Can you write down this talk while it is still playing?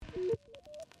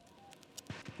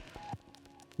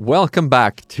Welcome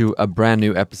back to a brand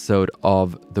new episode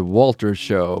of The Walter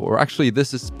Show, or actually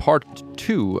this is part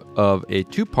 2 of a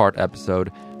 2-part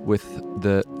episode with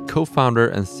the co-founder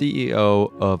and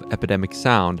CEO of Epidemic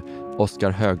Sound,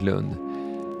 Oskar Höglund.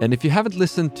 And if you haven't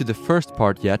listened to the first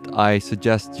part yet, I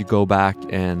suggest you go back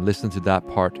and listen to that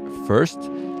part first,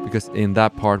 because in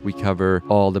that part we cover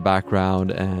all the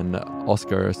background and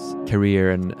Oskar's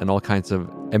career and all kinds of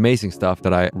amazing stuff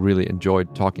that I really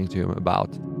enjoyed talking to him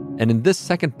about. And in this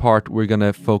second part, we're going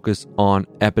to focus on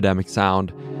Epidemic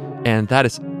Sound, and that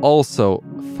is also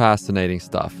fascinating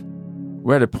stuff.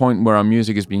 We're at a point where our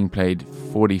music is being played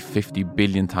 40, 50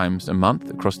 billion times a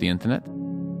month across the internet.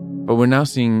 But we're now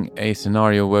seeing a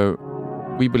scenario where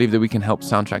we believe that we can help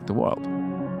soundtrack the world.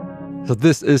 So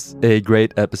this is a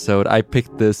great episode. I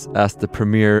picked this as the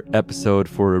premiere episode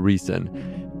for a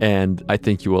reason, and I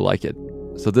think you will like it.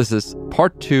 So this is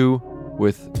part 2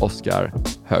 with Oskar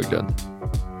Höglund.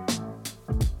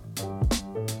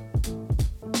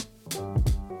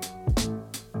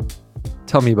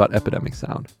 Tell me about Epidemic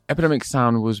Sound. Epidemic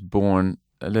Sound was born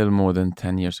a little more than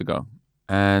 10 years ago,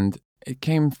 and it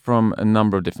came from a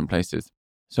number of different places.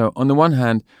 So on the one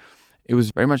hand, it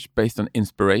was very much based on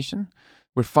inspiration.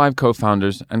 We're 5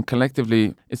 co-founders, and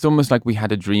collectively, it's almost like we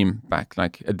had a dream back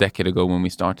like a decade ago when we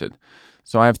started.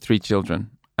 So I have 3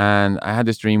 children, and I had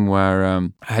this dream where I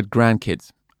had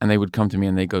grandkids, and they would come to me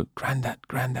and they go,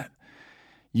 Granddad,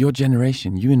 your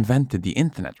generation, you invented the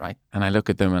internet, right? And I look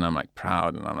at them and I'm like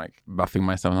proud and I'm like buffing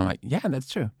myself and I'm like, yeah, that's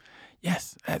true.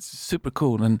 Yes, that's super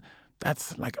cool. And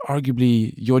that's like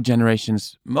arguably your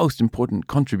generation's most important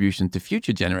contribution to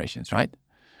future generations, right?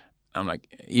 I'm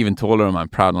like even taller and I'm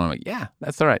proud and I'm like, yeah,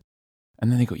 that's all right. And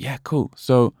then they go, yeah, cool.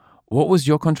 So what was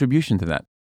your contribution to that?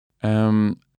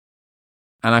 And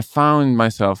I found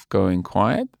myself going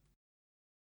quiet.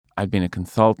 I'd been a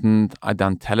consultant. I'd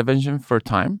done television for a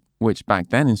time, which back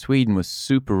then in Sweden was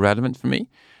super relevant for me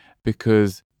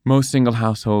because most single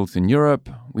households in Europe,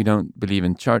 we don't believe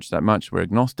in church that much, we're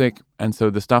agnostic. And so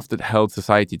the stuff that held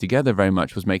society together very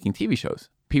much was making TV shows.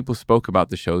 People spoke about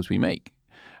the shows we make.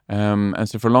 And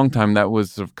so for a long time, that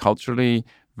was sort of culturally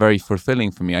very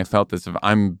fulfilling for me. I felt as if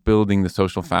I'm building the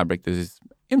social fabric that is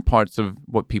in parts of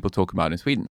what people talk about in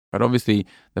Sweden. But obviously,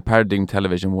 the paradigm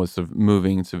television was sort of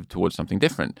moving sort of towards something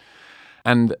different.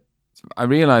 And I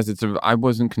realized that sort of I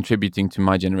wasn't contributing to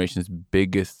my generation's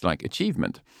biggest like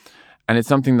achievement. And it's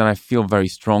something that I feel very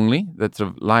strongly, that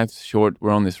sort of life's short,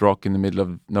 we're on this rock in the middle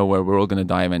of nowhere, we're all going to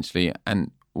die eventually.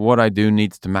 And what I do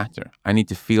needs to matter. I need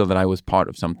to feel that I was part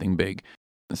of something big.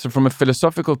 So from a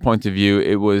philosophical point of view,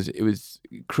 it was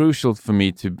crucial for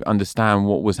me to understand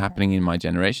what was happening in my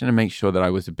generation and make sure that I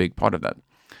was a big part of that.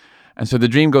 And so the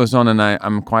dream goes on and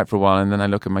I'm quiet for a while and then I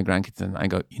look at my grandkids and I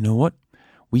go, you know what?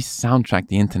 We soundtracked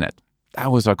the internet. That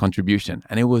was our contribution,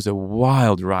 and it was a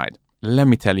wild ride. Let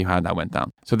me tell you how that went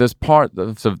down. So there's part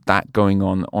of sort of that going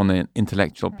on an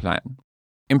intellectual plan.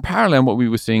 In parallel, what we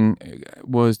were seeing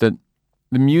was that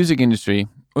the music industry,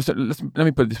 let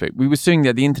me put it this way. We were seeing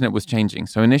that the internet was changing.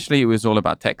 So initially it was all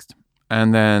about text,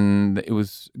 and then it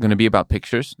was going to be about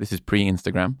pictures. This is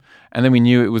pre-Instagram. And then we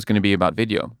knew it was going to be about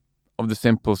video, of the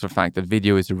simple sort of fact that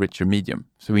video is a richer medium.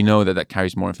 So we know that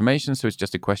carries more information. So it's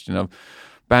just a question of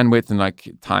bandwidth and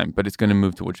like time, but it's going to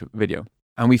move towards video.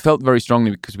 And we felt very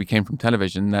strongly, because we came from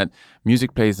television, that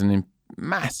music plays a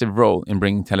massive role in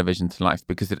bringing television to life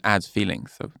because it adds feeling.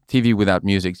 So TV without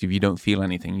music, if you don't feel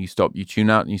anything, you tune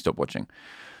out and you stop watching.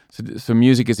 So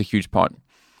music is a huge part.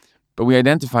 But we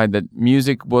identified that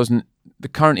the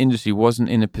current industry wasn't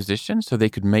in a position so they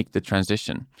could make the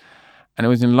transition. And it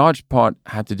was in large part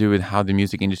had to do with how the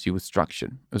music industry was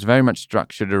structured. It was very much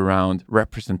structured around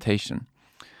representation.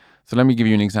 So let me give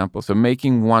you an example. So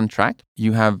making one track,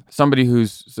 you have somebody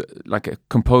who's like a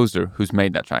composer who's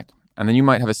made that track. And then you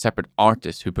might have a separate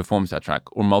artist who performs that track,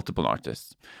 or multiple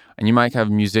artists. And you might have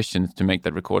musicians to make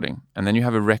that recording. And then you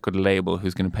have a record label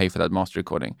who's going to pay for that master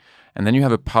recording. And then you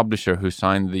have a publisher who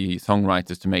signed the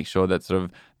songwriters to make sure that sort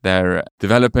of they're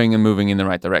developing and moving in the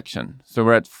right direction. So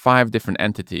we're at 5 different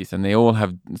entities, and they all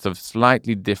have sort of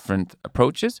slightly different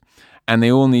approaches. And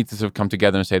they all need to sort of come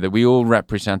together and say that we all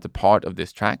represent a part of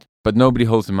this track, but nobody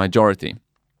holds a majority.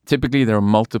 Typically, there are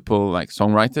multiple like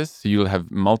songwriters, so you'll have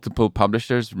multiple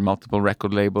publishers, multiple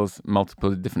record labels,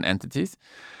 multiple different entities.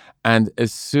 And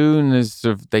as soon as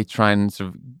sort of they try and sort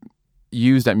of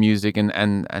use that music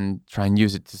and try and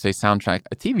use it to, say, soundtrack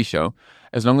a TV show,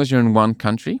 as long as you're in one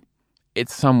country,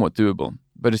 it's somewhat doable.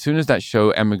 But as soon as that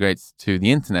show emigrates to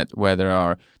the internet, where there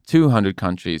are 200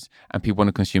 countries and people want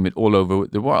to consume it all over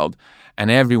the world, and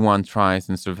everyone tries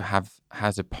and sort of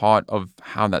has a part of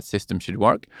how that system should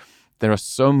work, there are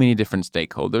so many different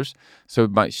stakeholders. So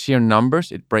by sheer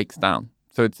numbers, it breaks down.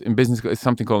 So it's in business, it's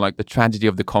something called like the tragedy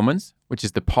of the commons, which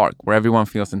is the park, where everyone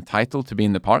feels entitled to be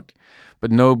in the park,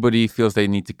 but nobody feels they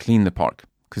need to clean the park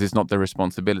because it's not their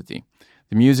responsibility.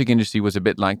 The music industry was a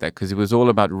bit like that because it was all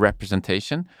about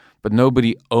representation, but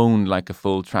nobody owned like a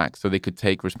full track, so they could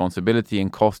take responsibility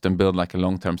and cost and build like a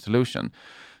long-term solution.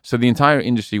 So the entire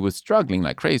industry was struggling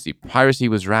like crazy. Piracy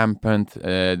was rampant,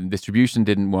 distribution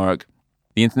didn't work.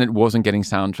 The internet wasn't getting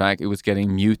soundtrack, it was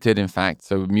getting muted, in fact.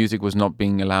 So music was not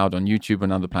being allowed on YouTube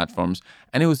and other platforms.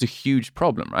 And it was a huge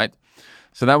problem, right?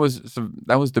 So that was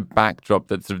the backdrop,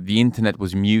 that sort of the internet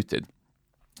was muted.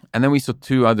 And then we saw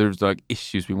two other like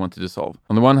issues we wanted to solve.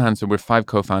 On the one hand, so we're 5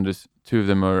 co-founders. 2 of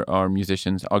them are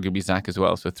musicians, arguably Zach as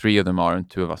well. So 3 of them are and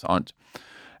 2 of us aren't.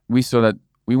 We saw that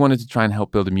we wanted to try and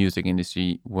help build a music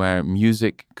industry where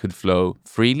music could flow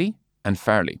freely and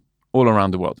fairly all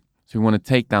around the world. So we want to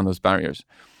take down those barriers.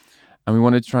 And we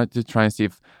wanted to try and see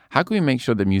how can we make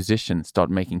sure that musicians start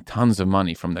making tons of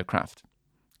money from their craft?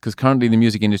 Because currently the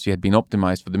music industry had been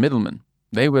optimized for the middlemen.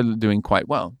 They were doing quite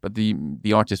well, but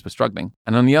the artists were struggling.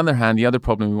 And on the other hand, the other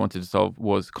problem we wanted to solve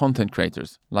was content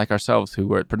creators like ourselves who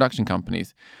were at production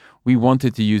companies. We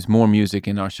wanted to use more music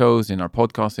in our shows, in our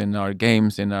podcasts, in our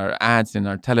games, in our ads, in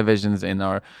our televisions, in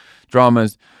our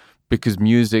dramas, because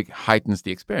music heightens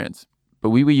the experience. But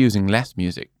we were using less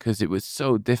music because it was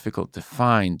so difficult to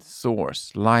find,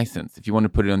 source, license. If you want to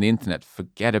put it on the internet,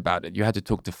 forget about it. You had to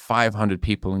talk to 500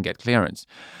 people and get clearance.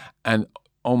 And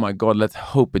oh my God, let's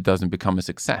hope it doesn't become a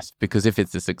success, because if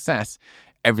it's a success,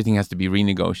 everything has to be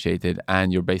renegotiated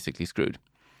and you're basically screwed.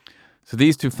 So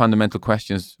these 2 fundamental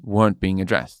questions weren't being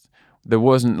addressed. There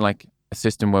wasn't like a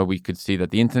system where we could see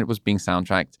that the internet was being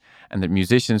soundtracked and that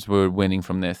musicians were winning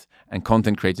from this and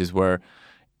content creators were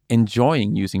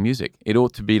enjoying using music. It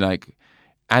ought to be like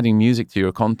adding music to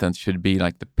your content should be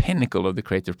like the pinnacle of the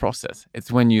creative process. It's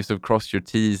when you sort of cross your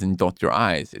T's and dot your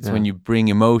I's. It's when you bring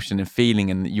emotion and feeling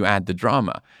and you add the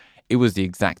drama. It was the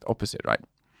exact opposite, right?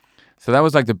 So that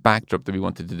was like the backdrop that we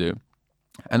wanted to do.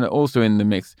 And also in the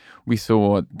mix, we saw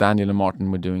what Daniel and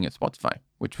Martin were doing at Spotify,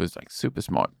 which was like super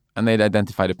smart. And they'd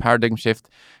identified a paradigm shift.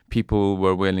 People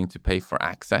were willing to pay for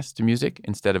access to music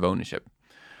instead of ownership.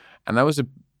 And that was a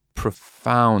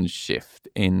profound shift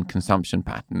in consumption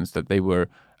patterns that they were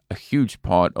a huge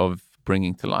part of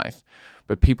bringing to life.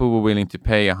 But people were willing to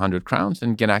pay 100 crowns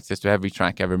and get access to every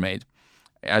track ever made,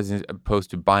 as opposed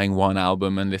to buying one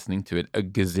album and listening to it a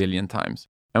gazillion times.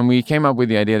 And we came up with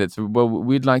the idea that, well,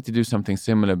 we'd like to do something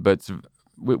similar, but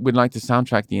we'd like to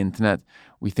soundtrack the internet.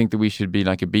 We think that we should be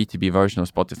like a B2B version of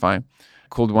Spotify.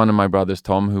 Called one of my brothers,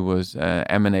 Tom, who was an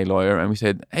M&A lawyer, and we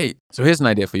said, hey, so here's an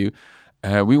idea for you.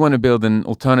 We want to build an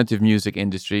alternative music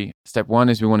industry. Step 1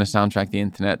 is we want to soundtrack the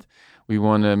internet. We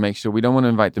want to make sure we don't want to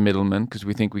invite the middlemen because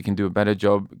we think we can do a better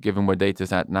job given where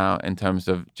data's at now in terms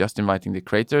of just inviting the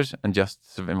creators and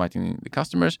just sort of inviting the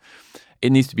customers.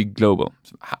 It needs to be global.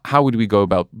 So how would we go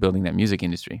about building that music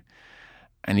industry?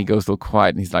 And he goes a little quiet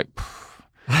and he's like,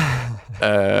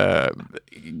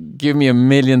 give me $1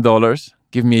 million,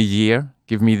 give me a year,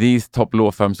 give me these top law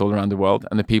firms all around the world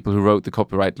and the people who wrote the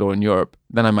copyright law in Europe,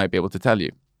 then I might be able to tell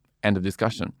you. End of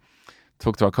discussion.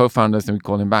 Talk to our co-founders and we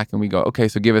call him back and we go, okay,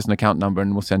 so give us an account number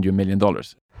and we'll send you $1 million.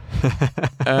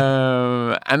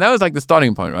 And that was like the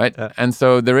starting point, right? Yeah. And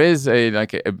so there is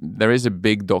a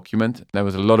big document. There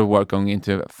was a lot of work going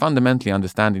into fundamentally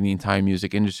understanding the entire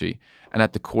music industry and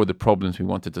at the core the problems we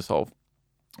wanted to solve.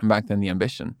 And back then the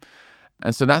ambition.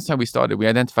 And so that's how we started. We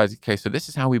identified, okay, so this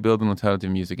is how we build an alternative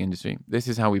music industry. This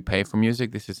is how we pay for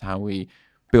music. This is how we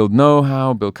build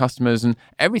know-how, build customers, and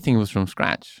everything was from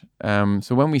scratch.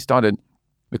 So when we started,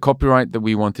 the copyright that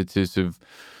we wanted to sort of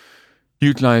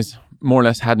utilize more or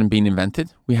less hadn't been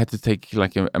invented. We had to take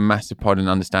like a massive part in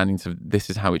understanding so this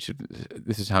is how it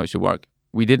should work.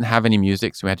 We didn't have any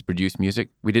music, so we had to produce music.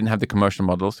 We didn't have the commercial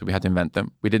models, so we had to invent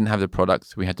them. We didn't have the products,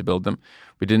 so we had to build them.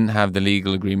 We didn't have the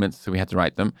legal agreements, so we had to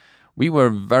write them. We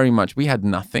had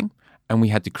nothing, and we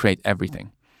had to create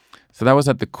everything. So that was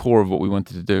at the core of what we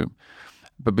wanted to do.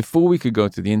 But before we could go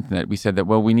to the internet, we said that,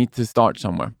 well, we need to start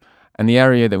somewhere. And the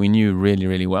area that we knew really,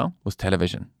 really well was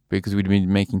television, because we'd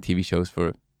been making TV shows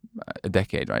for a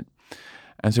decade, right?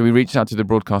 And so we reached out to the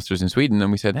broadcasters in Sweden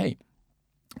and we said, hey,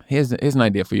 here's an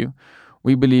idea for you.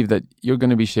 We believe that you're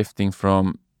going to be shifting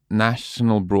from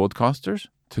national broadcasters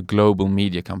to global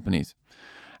media companies.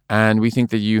 And we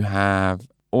think that you have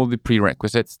all the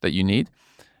prerequisites that you need,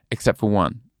 except for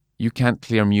one. You can't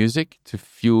clear music to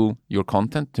fuel your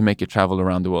content to make it travel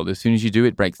around the world. As soon as you do,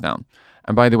 it breaks down.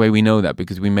 And by the way, we know that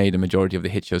because we made a majority of the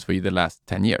hit shows for you the last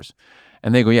 10 years.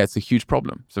 And they go, yeah, it's a huge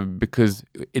problem. So because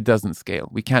it doesn't scale,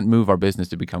 we can't move our business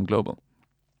to become global.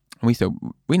 And we said,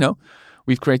 we know.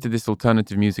 We've created this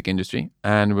alternative music industry,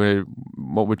 and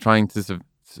what we're trying to sort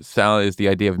of sell is the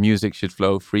idea of music should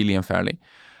flow freely and fairly.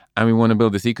 And we want to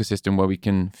build this ecosystem where we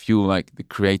can fuel like the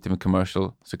creative and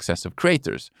commercial success of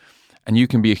creators. And you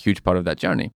can be a huge part of that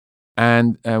journey.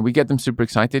 And we get them super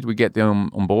excited. We get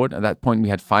them on board. At that point, we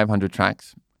had 500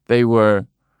 tracks. They were,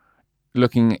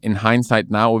 looking in hindsight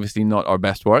now, obviously not our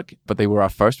best work, but they were our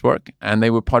first work. And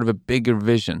they were part of a bigger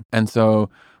vision. And so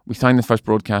we signed the first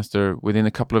broadcaster within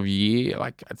a couple of years,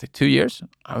 like I'd say 2 years.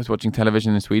 I was watching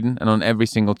television in Sweden, and on every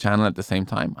single channel at the same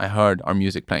time, I heard our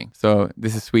music playing. So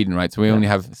this is Sweden, right? So we only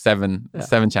have seven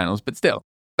channels, but still,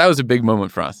 that was a big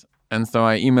moment for us. And so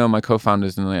I emailed my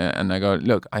co-founders and I go,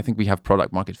 look, I think we have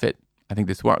product market fit. I think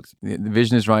this works. The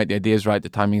vision is right, the idea is right, the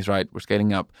timing is right. We're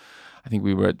scaling up. I think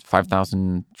we were at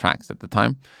 5,000 tracks at the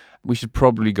time. We should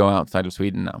probably go outside of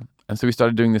Sweden now. And so we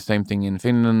started doing the same thing in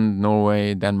Finland,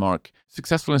 Norway, Denmark.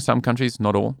 Successful in some countries,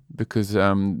 not all, because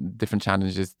different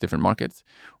challenges, different markets.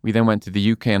 We then went to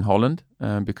the UK and Holland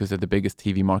because they're the biggest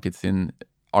TV markets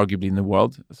arguably in the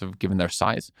world, sort of given their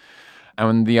size.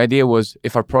 And the idea was,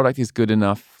 if our product is good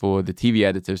enough for the TV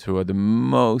editors who are the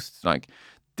most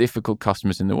difficult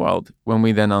customers in the world, when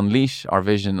we then unleash our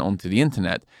vision onto the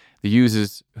internet, the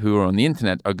users who are on the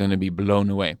internet are going to be blown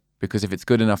away. Because if it's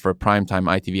good enough for a primetime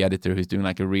ITV editor who's doing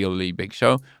like a really big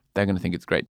show, they're going to think it's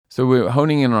great. So we're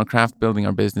honing in on our craft, building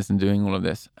our business and doing all of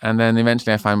this. And then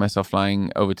eventually I find myself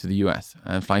flying over to the US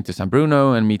and flying to San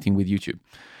Bruno and meeting with YouTube.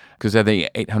 Because they're the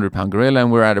 800-pound gorilla,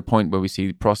 and we're at a point where we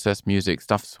see process, music,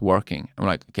 stuff's working. And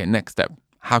we're like, okay, next step.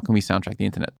 How can we soundtrack the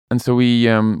internet? And so we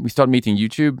start meeting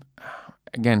YouTube.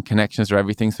 Again, connections are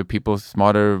everything. So people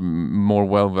smarter, more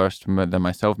well-versed than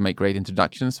myself make great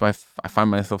introductions. So I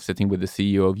find myself sitting with the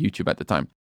CEO of YouTube at the time.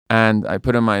 And I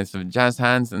put on my sort of jazz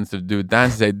hands and sort of do a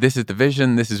dance and say, this is the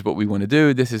vision. This is what we want to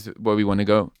do. This is where we want to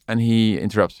go. And he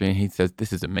interrupts me and he says,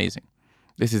 this is amazing.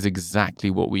 This is exactly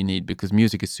what we need because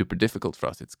music is super difficult for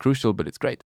us. It's crucial, but it's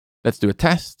great. Let's do a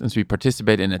test. And so we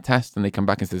participate in a test and they come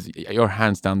back and says, you're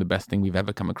hands down the best thing we've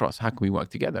ever come across. How can we work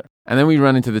together? And then we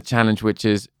run into the challenge, which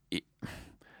is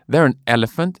they're an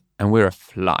elephant and we're a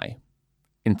fly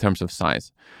in terms of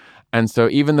size. And so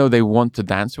even though they want to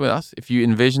dance with us, if you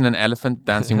envision an elephant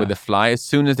dancing with a fly, as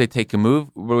soon as they take a move,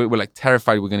 we're like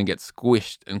terrified we're going to get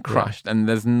squished and crushed. And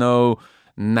there's no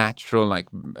natural like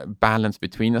balance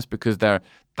between us because there are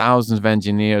thousands of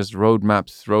engineers, roadmaps.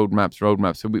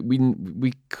 So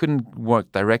we couldn't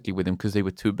work directly with them because they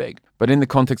were too big. But in the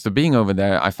context of being over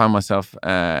there, I found myself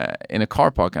in a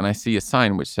car park and I see a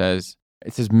sign which says,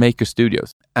 Maker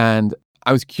Studios. And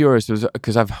I was curious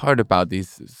because I've heard about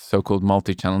these so-called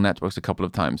multi-channel networks a couple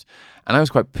of times. And I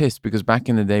was quite pissed because back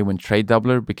in the day when Trade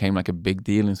Doubler became like a big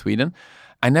deal in Sweden,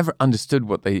 I never understood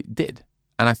what they did.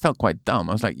 And I felt quite dumb.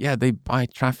 I was like, yeah, they buy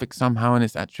traffic somehow and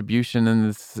it's attribution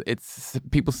and it's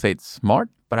people say it's smart,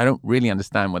 but I don't really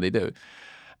understand what they do.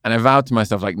 And I vowed to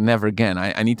myself, like, never again.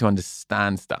 I need to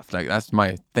understand stuff. Like, that's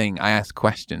my thing. I ask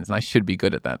questions and I should be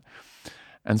good at that.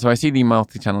 And so I see the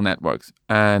multi-channel networks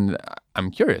and I'm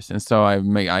curious. And so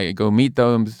I go meet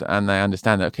those and I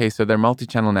understand that, okay, so they're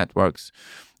multi-channel networks.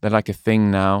 They're like a thing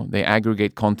now. They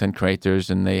aggregate content creators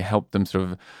and they help them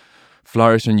sort of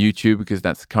flourish on YouTube because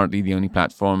that's currently the only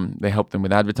platform. They help them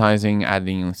with advertising,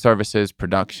 adding services,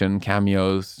 production,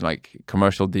 cameos, like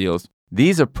commercial deals.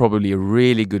 These are probably a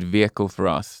really good vehicle for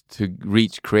us to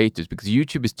reach creators because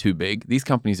YouTube is too big. These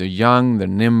companies are young, they're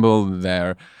nimble,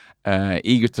 they're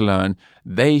eager to learn.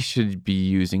 They should be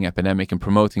using Epidemic and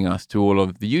promoting us to all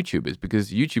of the YouTubers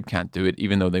because YouTube can't do it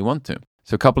even though they want to.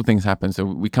 So a couple of things happen. So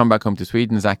we come back home to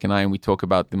Sweden, Zach and I, and we talk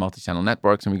about the multi-channel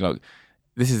networks and we go,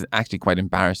 this is actually quite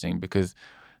embarrassing because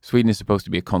Sweden is supposed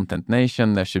to be a content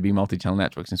nation. There should be multi-channel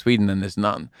networks in Sweden and there's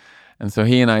none. And so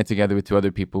he and I, together with two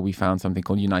other people, we found something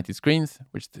called United Screens,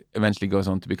 which eventually goes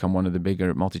on to become one of the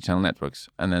bigger multi-channel networks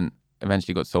and then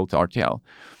eventually got sold to RTL.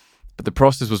 But the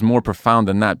process was more profound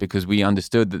than that because we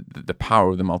understood the power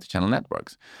of the multi-channel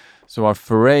networks. So our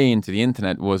foray into the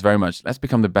internet was very much, let's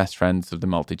become the best friends of the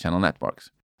multi-channel networks.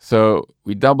 So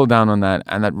we doubled down on that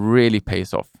and that really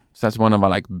pays off. So that's one of our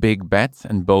like big bets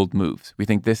and bold moves. We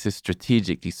think this is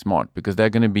strategically smart because they're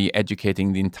going to be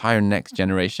educating the entire next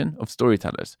generation of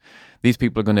storytellers. These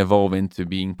people are going to evolve into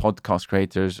being podcast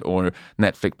creators or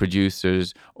Netflix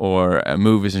producers or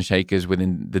movers and shakers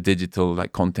within the digital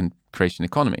like content creation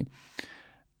economy.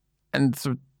 And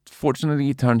so fortunately,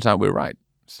 it turns out we're right.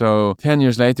 So 10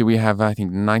 years later, we have, I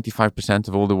think, 95%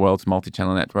 of all the world's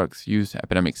multi-channel networks use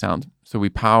Epidemic Sound. So we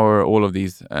power all of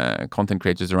these content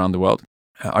creators around the world.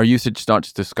 Our usage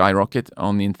starts to skyrocket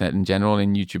on the internet in general,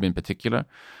 in YouTube in particular.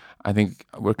 I think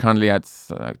we're currently at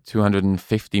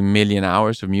 250 million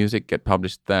hours of music get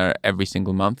published there every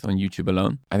single month on YouTube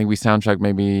alone. I think we soundtrack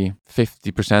maybe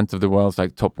 50% of the world's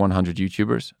like top 100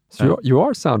 YouTubers. So you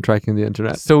are soundtracking the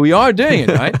internet. So we are doing it,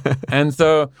 right? And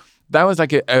so that was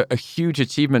like a huge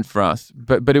achievement for us.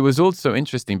 But it was also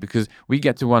interesting because we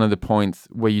get to one of the points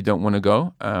where you don't want to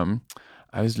go.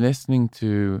 I was listening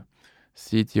to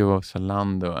CTO of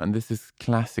Zalando, and this is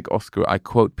classic Oscar. I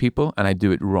quote people and I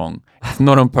do it wrong. It's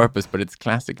not on purpose, but it's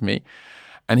classic me.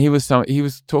 And he was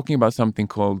talking about something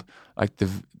called like the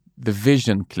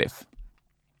vision cliff.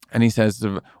 And he says,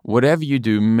 whatever you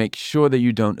do, make sure that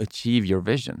you don't achieve your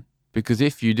vision, because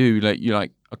if you do, like you're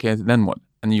like, okay, then what?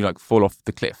 And you like fall off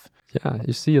the cliff. Yeah,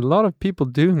 you see a lot of people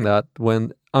doing that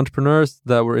when entrepreneurs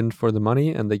that were in for the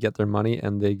money and they get their money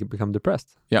and they become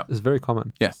depressed. Yeah, it's very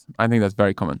common. Yes, I think that's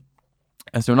very common.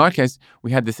 And so in our case,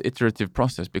 we had this iterative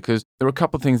process because there were a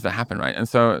couple of things that happened, right? And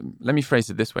so let me phrase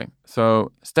it this way.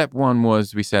 So step one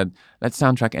was we said, let's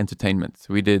soundtrack entertainment.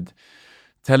 So we did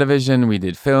television, we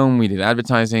did film, we did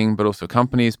advertising, but also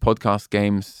companies, podcasts,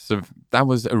 games. So that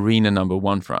was arena number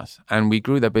one for us. And we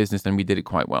grew that business and we did it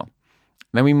quite well.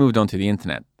 Then we moved on to the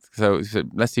internet. So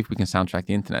let's see if we can soundtrack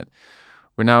the internet.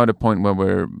 We're now at a point where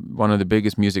we're one of the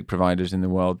biggest music providers in the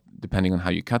world, depending on how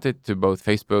you cut it, to both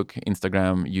Facebook,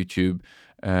 Instagram, YouTube,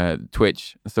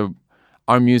 Twitch. So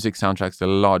our music soundtracks a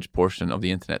large portion of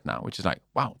the internet now, which is like,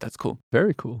 wow, that's cool.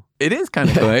 Very cool. It is kind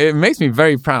of cool. It makes me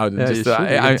very proud. Yeah, you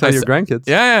tell your grandkids.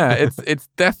 Yeah, it's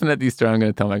definitely strong. I'm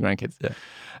going to tell my grandkids. Yeah.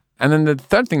 And then the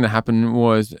third thing that happened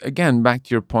was, again, back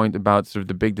to your point about sort of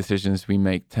the big decisions we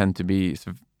make tend to be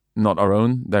sort of not our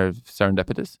own. They're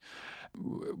serendipitous.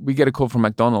 We get a call from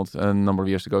McDonald's a number of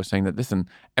years ago saying that, listen,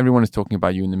 everyone is talking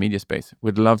about you in the media space.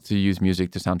 We'd love to use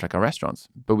music to soundtrack our restaurants,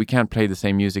 but we can't play the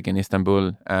same music in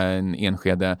Istanbul and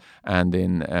Enschede and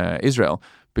in Israel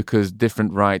because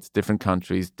different rights, different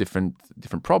countries, different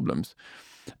problems.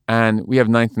 And we have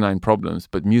 99 problems,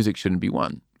 but music shouldn't be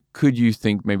one. Could you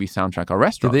think maybe soundtrack our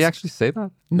restaurants? Did they actually say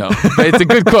that? No, but it's a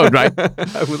good quote, right?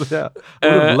 I would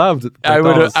have loved it.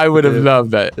 I would have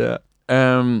loved that.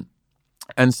 Yeah.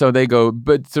 And so they go,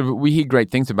 but so we hear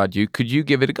great things about you. Could you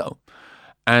give it a go?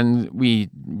 And we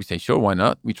say, sure, why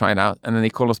not? We try it out. And then they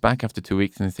call us back after 2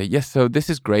 weeks and they say, yes, so this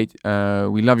is great.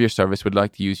 We love your service. We'd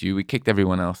like to use you. We kicked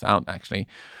everyone else out, actually.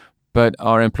 But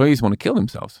our employees want to kill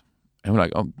themselves. And we're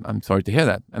like, oh, I'm sorry to hear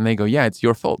that. And they go, yeah, it's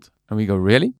your fault. And we go,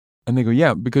 really? And they go,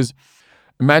 yeah, because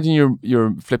imagine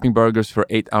you're flipping burgers for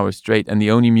 8 hours straight and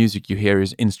the only music you hear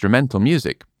is instrumental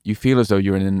music. You feel as though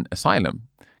you're in an asylum.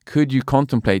 Could you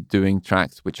contemplate doing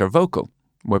tracks which are vocal,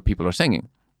 where people are singing?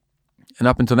 And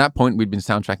up until that point, we'd been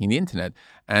soundtracking the internet.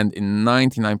 And in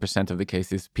 99% of the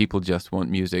cases, people just want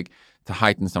music to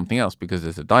heighten something else because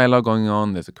there's a dialogue going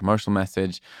on, there's a commercial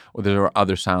message, or there are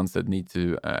other sounds that need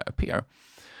to appear.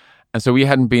 And so we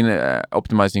hadn't been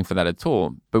optimizing for that at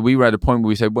all. But we were at a point where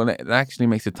we said, well, it actually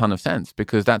makes a ton of sense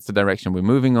because that's the direction we're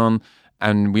moving on.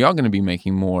 And we are going to be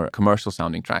making more commercial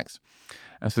sounding tracks.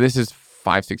 And so this is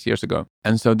 5-6 years ago.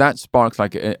 And so that sparks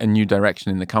like a new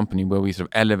direction in the company where we sort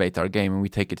of elevate our game and we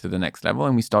take it to the next level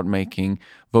and we start making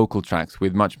vocal tracks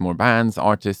with much more bands,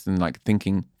 artists, and like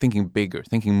thinking bigger,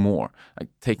 thinking more, like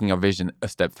taking our vision a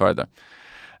step further.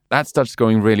 That starts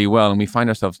going really well and we find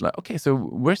ourselves like, okay, so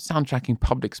we're soundtracking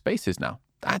public spaces now.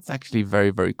 That's actually very,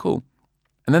 very cool.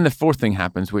 And then the fourth thing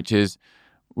happens, which is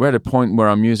we're at a point where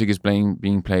our music is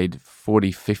being played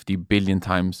 40, 50 billion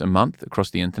times a month across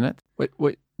the internet.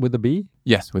 Wait, with a B?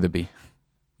 Yes, with a B.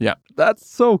 Yeah. That's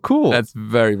so cool. That's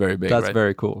very, very big. That's right?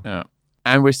 very cool. Yeah.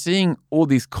 And we're seeing all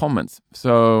these comments.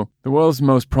 So the world's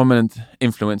most prominent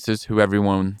influencers who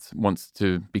everyone wants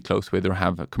to be close with or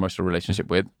have a commercial relationship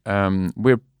with,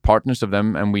 we're partners of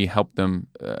them and we help them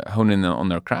hone in on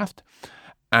their craft.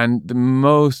 And the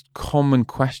most common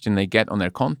question they get on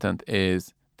their content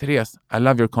is, Therese, I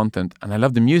love your content and I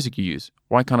love the music you use.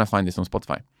 Why can't I find this on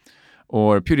Spotify?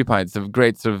 Or PewDiePie, it's a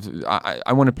great sort of,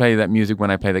 I want to play that music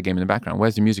when I play that game in the background.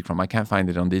 Where's the music from? I can't find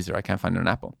it on Deezer. I can't find it on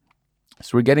Apple.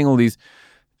 So we're getting all these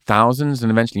thousands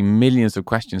and eventually millions of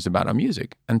questions about our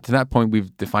music. And to that point,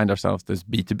 we've defined ourselves as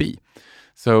B2B.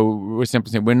 So we're simply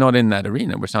saying we're not in that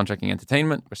arena. We're soundtracking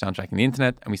entertainment, we're soundtracking the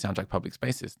internet, and we soundtrack public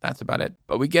spaces. That's about it.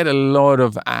 But we get a lot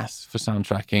of asks for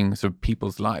soundtracking sort of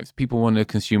people's lives. People want to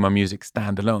consume our music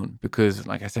standalone because,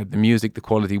 like I said, the music, the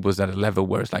quality was at a level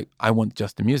where it's like, I want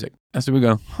just the music. And so we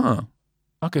go,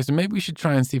 okay, so maybe we should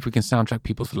try and see if we can soundtrack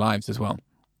people's lives as well.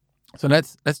 So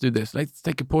let's do this. Let's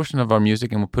take a portion of our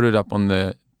music and we'll put it up on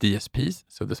the DSPs,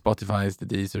 so the Spotifys, the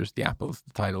Deezers, the Apples,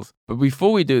 the Tidals. But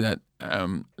before we do that,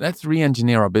 let's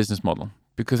re-engineer our business model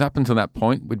because up until that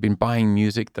point, we'd been buying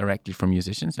music directly from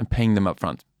musicians and paying them up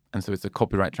front. And so it's a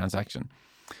copyright transaction.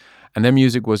 And their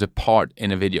music was a part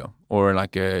in a video, or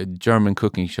like a German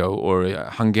cooking show, or a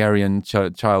Hungarian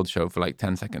child show for like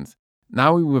 10 seconds.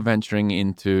 Now we were venturing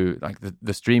into like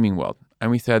the streaming world. And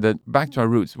we said that back to our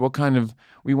roots,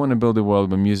 we want to build a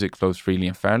world where music flows freely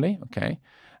and fairly, okay?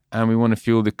 And we want to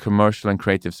fuel the commercial and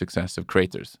creative success of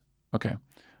creators, okay?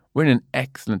 We're in an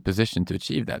excellent position to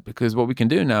achieve that, because what we can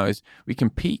do now is we can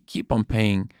keep on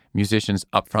paying musicians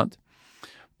upfront.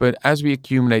 But as we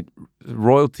accumulate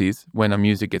royalties when our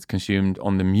music gets consumed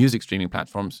on the music streaming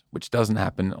platforms, which doesn't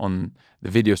happen on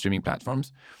the video streaming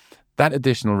platforms, that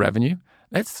additional revenue,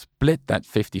 let's split that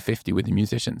 50-50 with the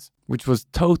musicians, which was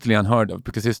totally unheard of,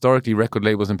 because historically record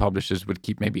labels and publishers would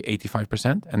keep maybe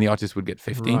 85% and the artists would get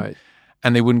 15%, right,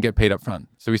 and they wouldn't get paid up front.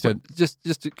 So we said... But just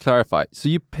to clarify, so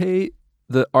you pay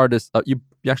the artist, you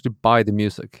actually buy the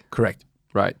music? Correct.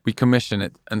 Right. We commission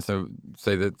it, and so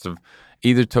say that sort of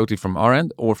either totally from our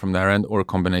end or from their end, or a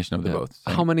combination of the both.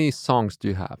 So how many songs do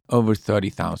you have? Over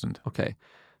 30,000. Okay.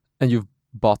 And you've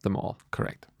bought them all?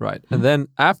 Correct. Right. And then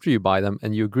after you buy them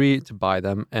and you agree to buy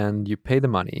them and you pay the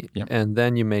money, and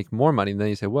then you make more money, and then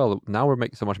you say, well, now we're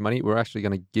making so much money, we're actually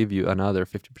going to give you another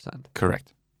 50%.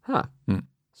 Correct. Huh.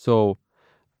 So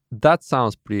that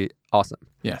sounds pretty awesome.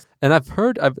 Yes. And I've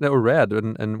read,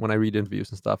 and when I read interviews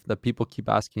and stuff, that people keep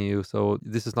asking you, so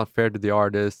this is not fair to the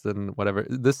artist and whatever.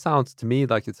 This sounds to me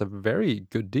like it's a very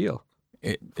good deal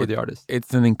for the artist.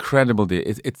 It's an incredible deal.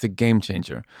 It's a game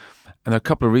changer. And there are a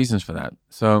couple of reasons for that.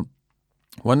 So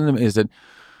one of them is that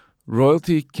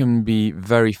royalty can be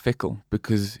very fickle,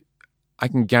 because I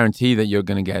can guarantee that you're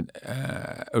going to get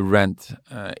a rent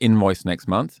invoice next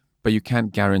month, but you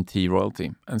can't guarantee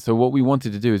royalty. And so what we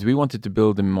wanted to do is we wanted to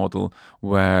build a model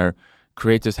where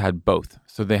creators had both.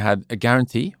 So they had a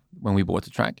guarantee when we bought a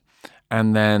track,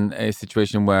 and then a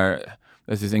situation where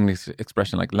there's this English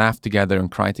expression like laugh together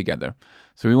and cry together.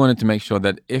 So we wanted to make sure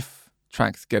that if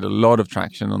tracks get a lot of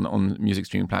traction on music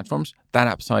streaming platforms, that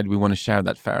upside, we want to share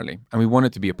that fairly. And we want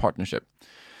it to be a partnership.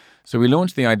 So we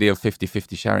launched the idea of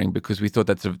 50-50 sharing, because we thought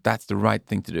that's the right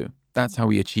thing to do. That's how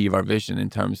we achieve our vision in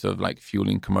terms of like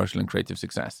fueling commercial and creative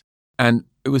success. And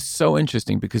it was so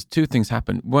interesting because two things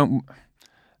happened.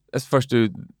 Let's first do,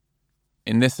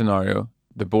 in this scenario,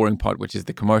 the boring part, which is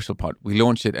the commercial part. We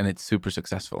launch it and it's super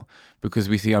successful, because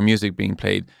we see our music being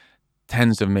played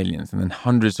tens of millions and then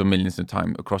hundreds of millions of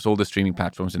time across all the streaming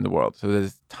platforms in the world. So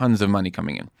there's tons of money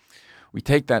coming in. We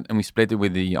take that and we split it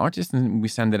with the artist, and we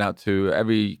send it out to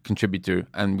every contributor,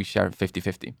 and we share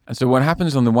 50-50. And so what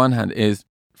happens on the one hand is,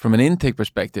 from an intake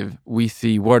perspective, we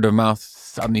see word of mouth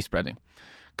suddenly spreading.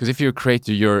 Because if you're a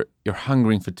creator, you're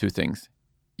hungering for two things.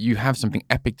 You have something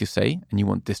epic to say, and you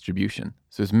want distribution.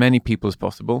 So as many people as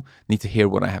possible need to hear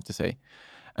what I have to say.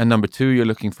 And number two, you're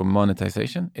looking for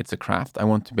monetization. It's a craft. I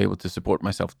want to be able to support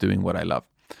myself doing what I love.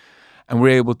 And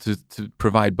we're able to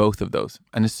provide both of those.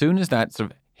 And as soon as that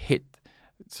sort of hit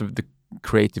sort of the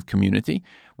creative community,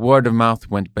 word of mouth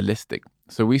went ballistic.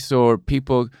 So we saw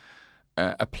people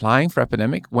applying for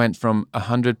Epidemic went from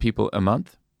 100 people a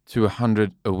month to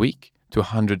 100 a week to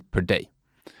 100 per day.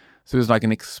 So it was like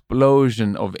an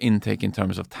explosion of intake in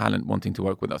terms of talent wanting to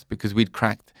work with us, because we'd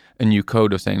cracked a new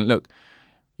code of saying, look,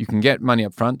 you can get money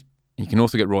up front, you can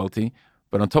also get royalty,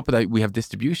 but on top of that, we have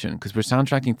distribution, because we're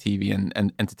soundtracking TV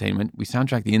and entertainment, we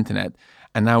soundtrack the internet,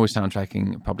 and now we're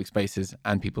soundtracking public spaces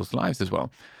and people's lives as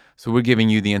well. So we're giving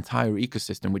you the entire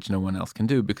ecosystem, which no one else can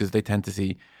do, because they tend to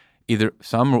see either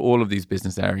some or all of these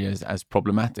business areas as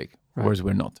problematic, right, whereas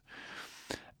we're not.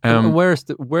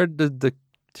 Where did the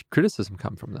criticism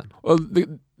come from then? Well,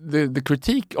 the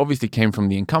critique obviously came from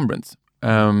the incumbents.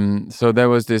 So there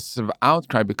was this sort of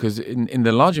outcry, because in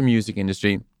the larger music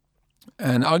industry,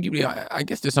 and arguably, I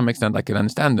guess to some extent I could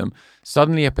understand them,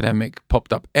 suddenly Epidemic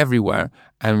popped up everywhere,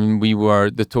 and we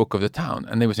were the talk of the town.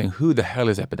 And they were saying, who the hell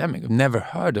is Epidemic? I've never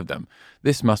heard of them.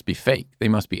 This must be fake. They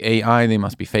must be AI. They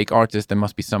must be fake artists. There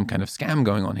must be some kind of scam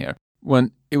going on here.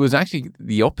 When it was actually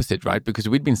the opposite, right? Because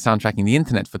we'd been soundtracking the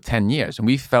internet for 10 years, and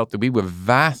we felt that we were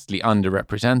vastly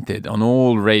underrepresented on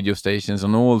all radio stations,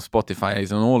 on all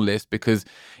Spotify's, on all lists. Because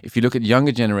if you look at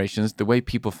younger generations, the way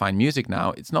people find music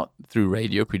now, it's not through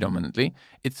radio predominantly,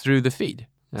 it's through the feed.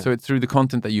 Yeah. So it's through the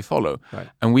content that you follow. Right.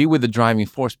 And we were the driving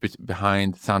force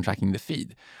behind soundtracking the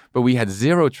feed. But we had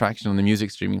zero traction on the music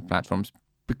streaming platforms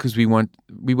because we were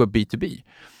B2B.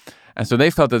 And so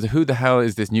they felt that who the hell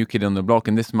is this new kid on the block,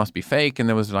 and this must be fake. And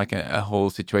there was like a whole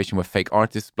situation where fake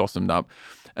artists blossomed up,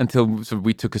 until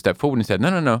we took a step forward and said,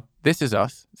 no, this is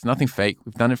us. It's nothing fake.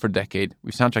 We've done it for a decade.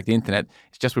 We've soundtracked the internet.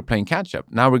 It's just we're playing catch up.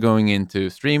 Now we're going into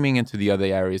streaming, into the other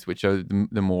areas, which are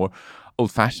the more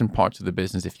old-fashioned parts of the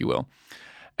business, if you will.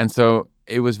 And so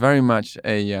it was very much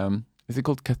a is it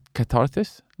called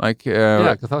catharsis? Like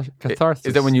catharsis.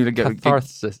 Is that when you get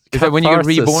catharsis? Is that when you get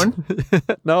reborn?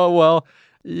 No, well,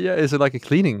 yeah. Is it like a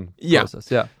cleaning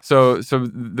process? Yeah. So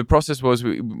the process was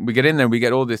we get in there, we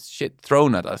get all this shit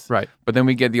thrown at us, right? But then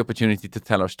we get the opportunity to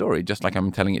tell our story, just like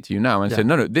I'm telling it to you now, and say,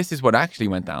 no, this is what actually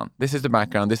went down. This is the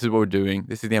background. This is what we're doing.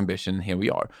 This is the ambition. And here we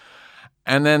are.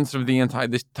 And then sort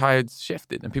of this tide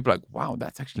shifted, and people are like, wow,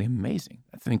 that's actually amazing.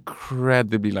 That's an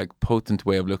incredibly like potent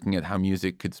way of looking at how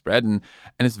music could spread, and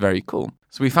it's very cool.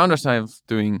 So we found ourselves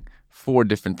doing 4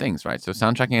 different things, right? So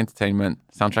soundtracking entertainment,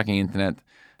 soundtracking internet,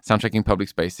 soundtracking public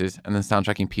spaces, and then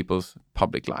soundtracking people's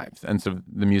public lives and sort of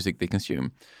the music they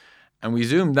consume. And we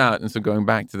zoomed out, and so going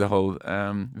back to the whole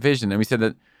vision, and we said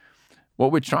that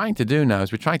what we're trying to do now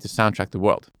is we're trying to soundtrack the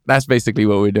world. That's basically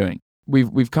what we're doing.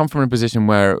 We've come from a position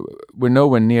where we're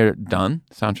nowhere near done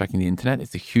soundtracking the internet.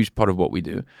 It's a huge part of what we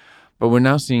do. But we're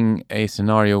now seeing a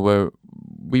scenario where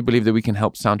we believe that we can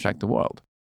help soundtrack the world.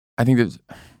 I think that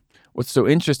what's so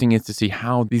interesting is to see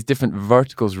how these different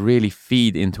verticals really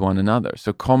feed into one another.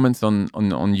 So comments on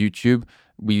YouTube,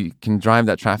 we can drive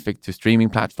that traffic to streaming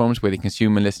platforms where they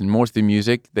consume and listen more to the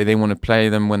music. They want to play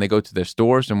them when they go to their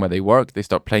stores and where they work. They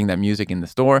start playing that music in the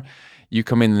store. You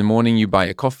come in the morning, you buy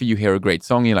a coffee, you hear a great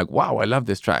song. You're like, wow, I love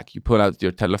this track. You pull out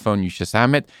your telephone, you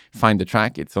Shazam it, find the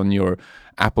track. It's on your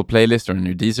Apple playlist or on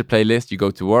your Deezer playlist. You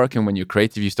go to work, and when you're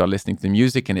creative, you start listening to the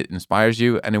music and it inspires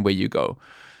you, and away you go.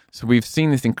 So we've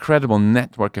seen this incredible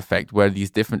network effect where these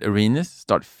different arenas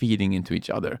start feeding into each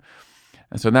other.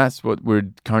 And so that's what we're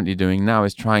currently doing now,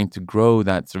 is trying to grow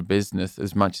that sort of business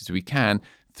as much as we can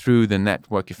through the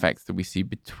network effects that we see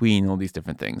between all these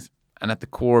different things. And at the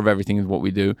core of everything is what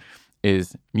we do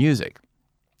is music.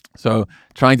 So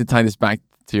trying to tie this back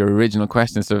to your original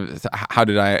question, so how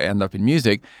did I end up in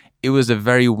music? It was a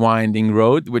very winding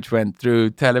road, which went through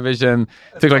television.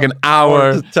 Took like an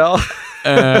hour to tell.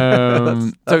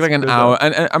 Took like an hour,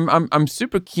 and I'm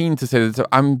super keen to say that. So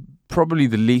I'm probably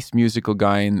the least musical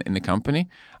guy in the company.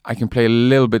 I can play a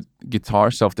little bit guitar,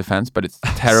 self-defense, but it's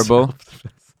terrible.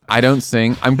 I don't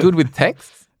sing. I'm good with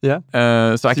texts. Yeah.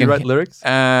 So I can write lyrics.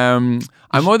 I'm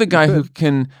more the guy who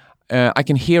can. I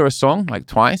can hear a song like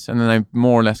twice, and then I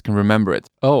more or less can remember it.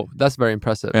 Oh, that's very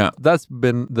impressive. Yeah. That's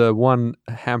been the one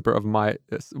hamper of my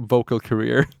vocal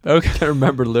career. Okay. I can't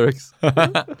remember lyrics.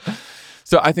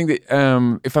 So I think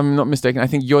that, if I'm not mistaken, I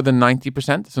think you're the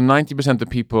 90%. So 90% of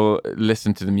people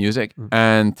listen to the music,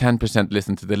 and 10%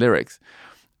 listen to the lyrics.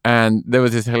 And there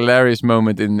was this hilarious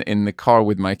moment in the car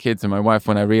with my kids and my wife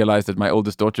when I realized that my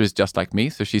oldest daughter is just like me.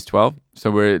 So she's 12.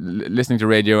 So we're listening to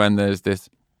radio, and there's this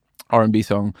R&B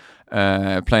song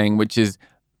playing, which is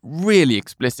really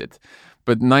explicit,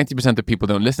 but 90% of people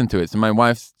don't listen to it. So my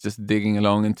wife's just digging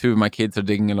along, and 2 of my kids are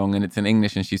digging along, and it's in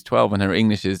English, and she's 12, and her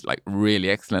English is like really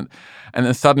excellent. And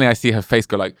then suddenly I see her face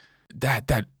go like,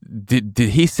 Dad, did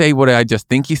he say what I just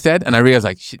think he said? And I realized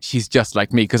like she's just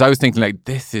like me, because I was thinking like,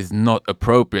 this is not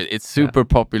appropriate. It's super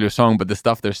popular song, but the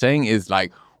stuff they're saying is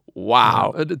like,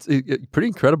 wow. It's pretty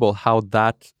incredible how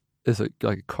that is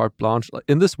like a carte blanche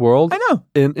in this world. I know.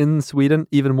 In Sweden,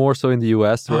 even more so in the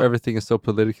US, where everything is so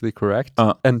politically correct.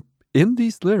 And in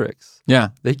these lyrics,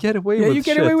 they get away with you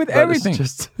get shit away with everything.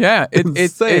 Just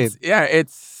It's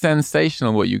it's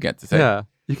sensational what you get to say. Yeah,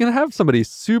 you can have somebody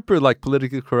super like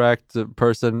politically correct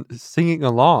person singing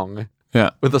along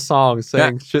with a song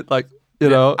saying shit like, you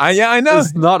know, I know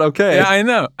it's not okay. Yeah, I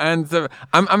know. And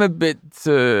I'm a bit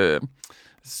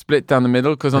split down the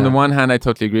middle, because on the one hand I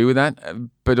totally agree with that,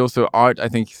 but also art, I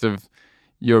think sort of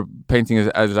you're painting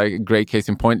as like a great case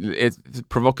in point. It's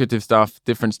provocative stuff,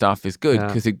 different stuff is good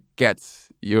because it gets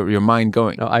your mind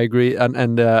going. No, I agree.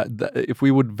 And if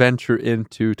we would venture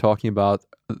into talking about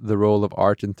the role of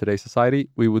art in today's society,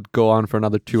 we would go on for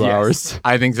another 2 hours.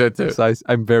 I think so too. So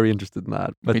I'm very interested in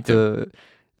that. But Me too.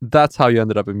 That's how you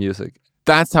ended up in music.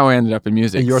 That's how I ended up in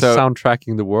music. And you're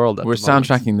soundtracking the world at the moment. We're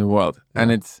soundtracking the world. Yeah.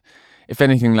 And it's, if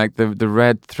anything, like the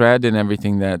red thread in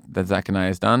everything that Zach and I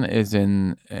has done is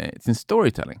it's in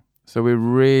storytelling. So we're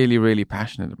really, really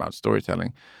passionate about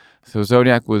storytelling. So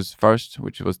Zodiac was first,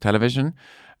 which was television.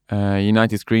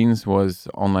 United Screens was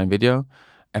online video.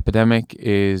 Epidemic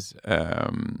is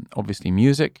obviously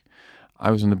music.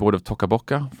 I was on the board of Toca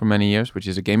Boca for many years, which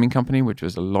is a gaming company, which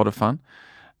was a lot of fun.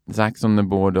 Zach's on the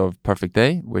board of Perfect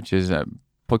Day, which is a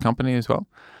pod company as well.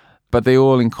 But they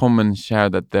all in common share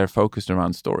that they're focused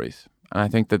around stories. And I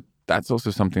think that that's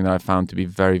also something that I found to be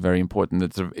very, very important.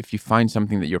 That sort of, if you find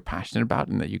something that you're passionate about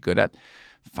and that you're good at,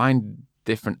 find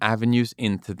different avenues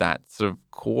into that sort of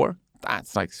core.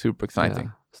 That's like super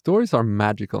exciting. Stories are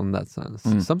magical in that sense.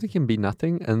 Something can be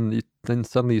nothing, and then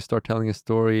suddenly you start telling a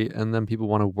story, and then people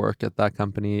want to work at that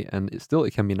company, and it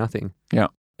can be nothing. Yeah.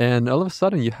 And all of a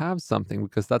sudden, you have something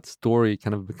because that story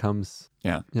kind of becomes,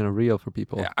 real for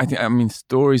people. Yeah, I mean,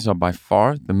 stories are by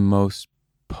far the most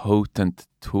potent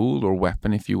tool or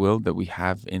weapon, if you will, that we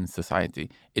have in society.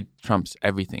 It trumps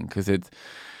everything because it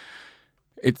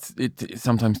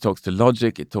sometimes talks to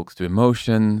logic, it talks to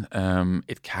emotion,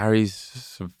 it carries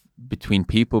sort of between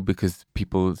people because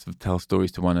people sort of tell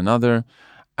stories to one another.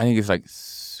 I think it's like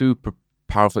super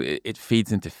powerful. It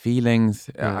feeds into feelings.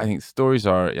 I think stories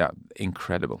are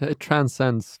incredible. It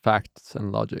transcends facts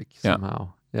and logic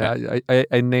somehow.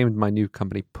 I named my new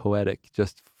company Poetic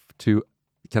just to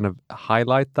kind of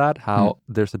highlight that, how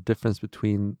there's a difference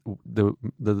between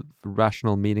the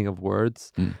rational meaning of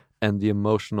words and the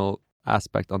emotional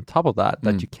aspect on top of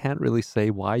that you can't really say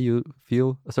why you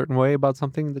feel a certain way about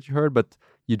something that you heard, but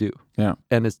you do. Yeah.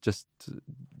 And it's just,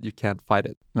 you can't fight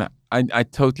it. Yeah, I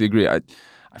totally agree. I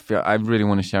feel I really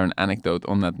want to share an anecdote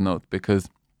on that note because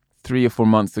 3 or 4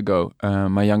 months ago,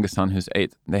 my youngest son, who's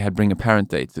 8, they had bring a parent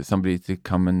day to somebody to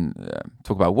come and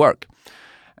talk about work.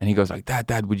 And he goes like,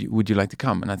 Dad, would you like to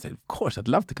come? And I said, of course, I'd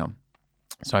love to come.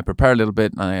 So I prepare a little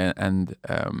bit, and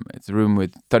it's a room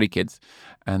with 30 kids,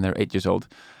 and they're 8 years old.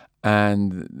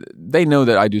 And they know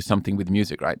that I do something with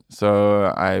music, right?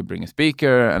 So I bring a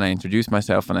speaker, and I introduce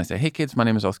myself, and I say, hey, kids, my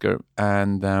name is Oscar,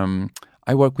 and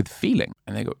I work with feeling.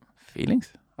 And they go,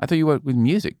 feelings? I thought you worked with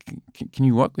music. Can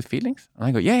you work with feelings? And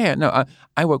I go, no,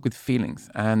 I work with feelings.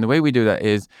 And the way we do that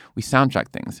is we soundtrack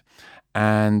things.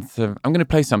 And I'm going to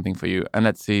play something for you, and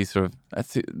let's see,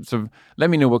 let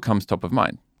me know what comes top of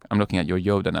mind. I'm looking at your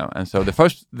Yoda now. And so the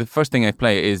first thing I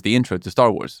play is the intro to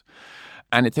Star Wars.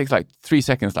 And it takes like 3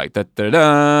 seconds, like da da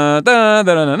da da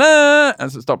da da da,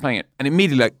 and so start playing it. And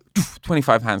immediately, like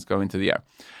 25 hands go into the air.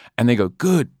 And they go,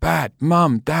 good, bad,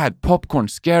 mom, dad, popcorn,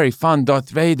 scary, fun, Darth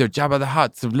Vader, Jabba the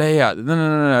Hutt, Leia,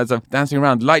 no, so dancing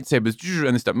around, lightsabers,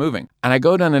 and they start moving. And I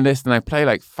go down the list and I play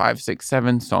like 5, 6,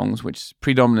 7 songs, which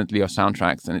predominantly are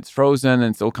soundtracks, and it's Frozen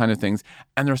and it's all kind of things.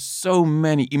 And there are so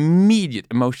many immediate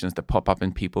emotions that pop up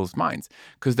in people's minds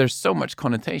because there's so much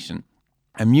connotation.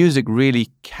 And music really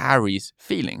carries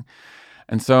feeling.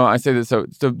 And so I say that, so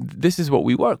this is what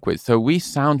we work with. So we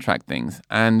soundtrack things.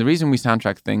 And the reason we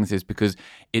soundtrack things is because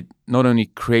it not only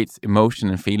creates emotion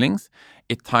and feelings,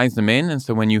 it ties them in. And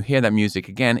so when you hear that music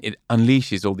again, it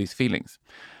unleashes all these feelings.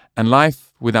 And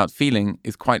life without feeling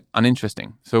is quite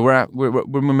uninteresting. So we're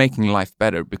making life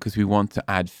better because we want to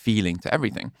add feeling to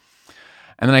everything.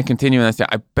 And then I continue and I say,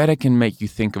 I bet I can make you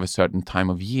think of a certain time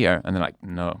of year. And they're like,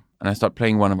 no. And I start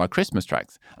playing one of our Christmas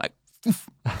tracks. Like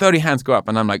 30 hands go up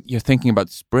and I'm like, you're thinking about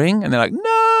spring? And they're like,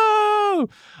 no.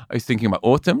 Are you thinking about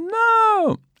autumn?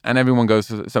 No. And everyone goes,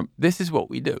 so this is what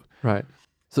we do. Right.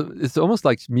 So it's almost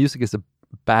like music is a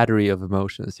battery of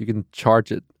emotions. You can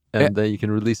charge it and then you can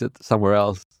release it somewhere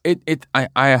else. I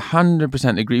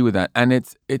 100% agree with that. And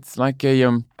it's like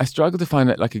I struggle to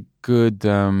find like a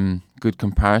good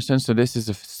comparison. So this is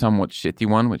a somewhat shitty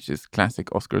one, which is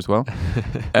classic Oscar as well.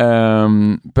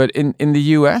 But in the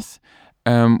US,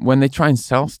 when they try and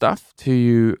sell stuff to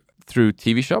you through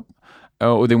TV shop,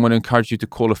 or they want to encourage you to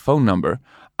call a phone number,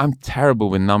 I'm terrible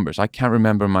with numbers. I can't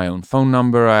remember my own phone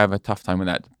number. I have a tough time with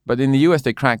that. But in the US,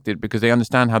 they cracked it because they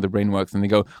understand how the brain works, and they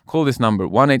go, call this number,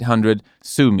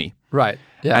 1-800-SUE-ME. Right.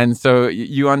 Yeah. And so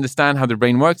you understand how the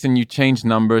brain works, and you change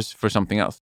numbers for something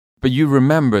else. But you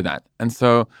remember that. And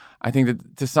so I think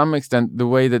that to some extent, the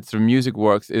way that sort of music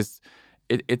works is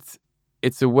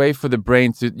it's a way for the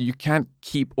brain to, you can't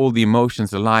keep all the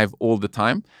emotions alive all the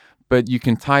time, but you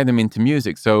can tie them into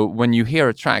music. So when you hear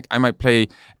a track, I might play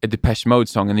a Depeche Mode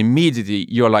song and immediately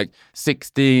you're like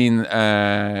 16,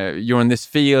 you're in this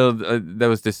field, there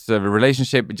was this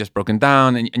relationship, it just broken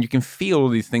down, and you can feel all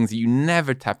these things that you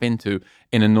never tap into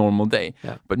in a normal day.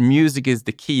 Yeah. But music is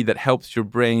the key that helps your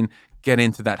brain get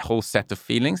into that whole set of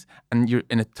feelings, and you're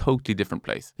in a totally different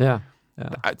place. Yeah.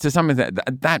 To some extent,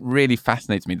 that really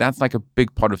fascinates me. That's like a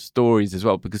big part of stories as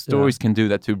well, because stories can do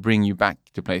that to bring you back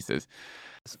to places.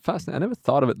 It's fascinating. I never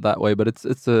thought of it that way, but it's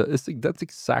that's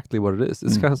exactly what it is.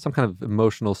 It's kind of some kind of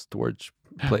emotional storage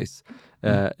place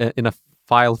in a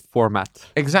file format.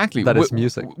 Exactly. That is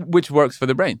music, which works for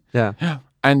the brain. Yeah.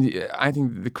 And I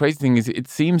think the crazy thing is, it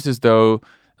seems as though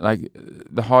like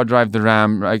the hard drive, the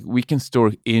RAM, like we can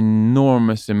store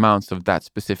enormous amounts of that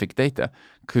specific data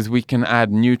because we can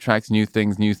add new tracks, new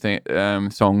things,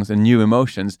 songs, and new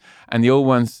emotions, and the old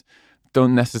ones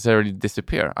don't necessarily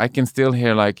disappear. I can still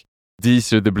hear like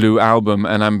Diesel the Blue album,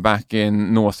 and I'm back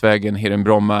in Northvägen here in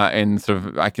Bromma, and sort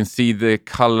of I can see the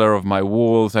color of my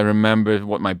walls. I remember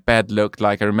what my bed looked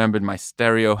like. I remembered my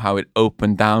stereo, how it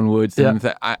opened downwards. Yeah.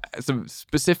 And some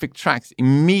specific tracks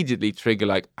immediately trigger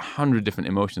like 100 different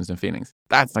emotions and feelings.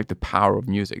 That's like the power of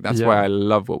music. That's why I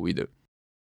love what we do.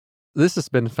 This has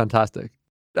been fantastic.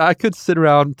 I could sit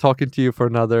around talking to you for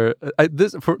another.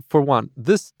 This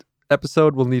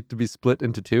episode will need to be split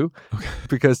into two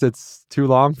because it's too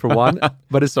long for one.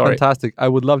 But it's fantastic. I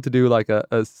would love to do like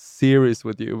a series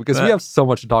with you because we have so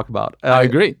much to talk about. I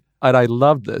agree, and I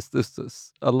love this. This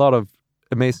is a lot of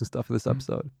amazing stuff in this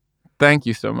episode. Thank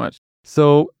you so much.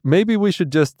 So maybe we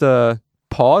should just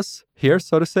pause here,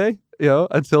 so to say.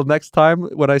 Until next time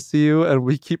when I see you, and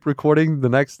we keep recording the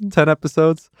next 10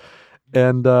 episodes.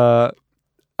 And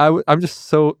I'm just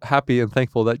so happy and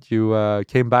thankful that you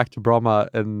came back to Bromma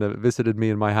and visited me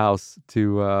in my house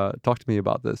to talk to me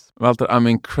about this. Walter, I'm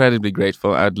incredibly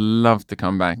grateful. I'd love to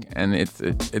come back, and it's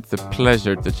a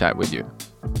pleasure to chat with you.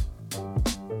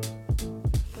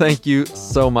 Thank you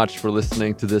so much for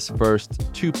listening to this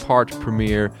first two-part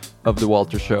premiere of The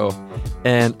Walter Show.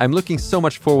 And I'm looking so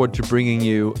much forward to bringing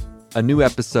you a new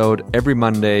episode every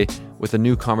Monday with a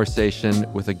new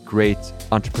conversation with a great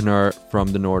entrepreneur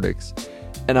from the Nordics.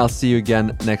 And I'll see you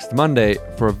again next Monday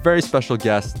for a very special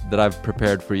guest that I've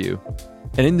prepared for you.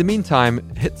 And in the meantime,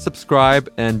 hit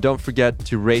subscribe and don't forget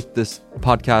to rate this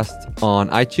podcast on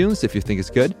iTunes if you think it's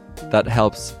good. That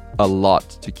helps a lot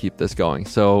to keep this going.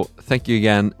 So thank you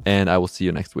again, and I will see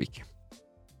you next week.